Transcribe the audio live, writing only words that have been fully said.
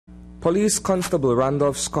Police Constable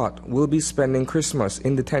Randolph Scott will be spending Christmas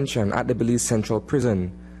in detention at the Belize Central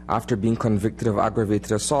Prison after being convicted of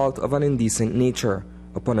aggravated assault of an indecent nature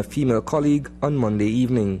upon a female colleague on Monday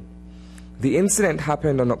evening. The incident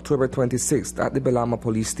happened on October 26th at the Belama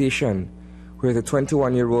police station, where the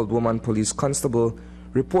 21-year-old woman police constable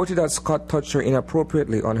reported that Scott touched her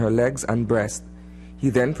inappropriately on her legs and breast. He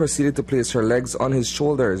then proceeded to place her legs on his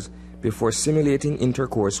shoulders before simulating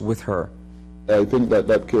intercourse with her. I think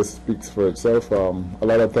that case speaks for itself. A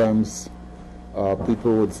lot of times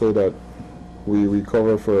people would say that we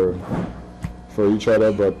cover for each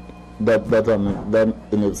other, but that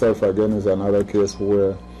in itself again is another case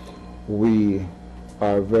where we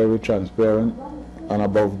are very transparent and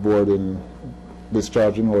above board in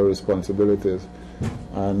discharging our responsibilities,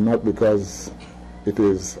 and not because it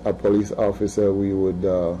is a police officer we would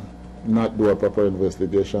not do a proper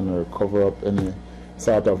investigation or cover up any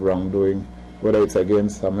sort of wrongdoing, whether it's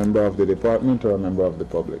against a member of the department or a member of the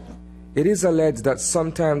public. It is alleged that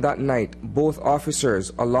sometime that night, both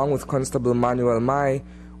officers, along with Constable Manuel Mai,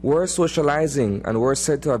 were socializing and were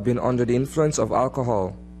said to have been under the influence of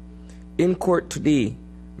alcohol. In court today,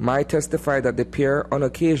 Mai testified that the pair, on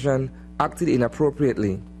occasion, acted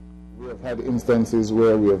inappropriately. We have had instances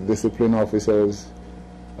where we have disciplined officers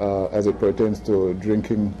as it pertains to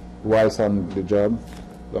drinking whilst on the job.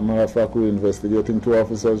 As a matter of fact, we're investigating 2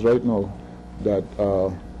 officers right now that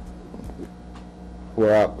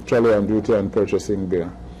were actually on duty and purchasing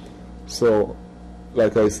beer. So,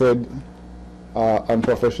 like I said,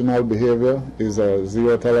 unprofessional behavior is a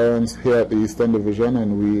zero tolerance here at the Eastern Division,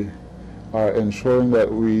 and we are ensuring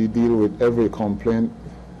that we deal with every complaint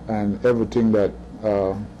and everything that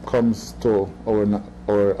comes to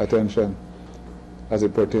our attention as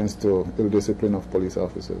it pertains to ill discipline of police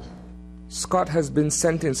officers. Scott has been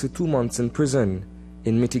sentenced to 2 months in prison.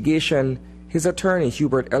 In mitigation, his attorney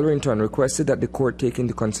Hubert Elrington requested that the court take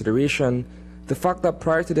into consideration the fact that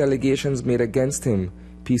prior to the allegations made against him,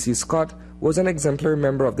 PC Scott was an exemplary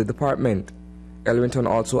member of the department. Elrington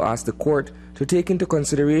also asked the court to take into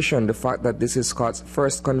consideration the fact that this is Scott's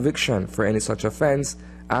first conviction for any such offense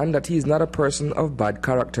and that he is not a person of bad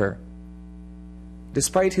character.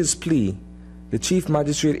 Despite his plea, the Chief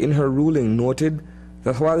Magistrate in her ruling noted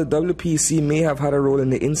that while the WPC may have had a role in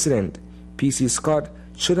the incident, PC Scott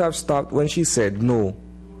should have stopped when she said no.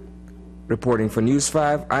 Reporting for News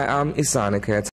 5, I am Isana Ket.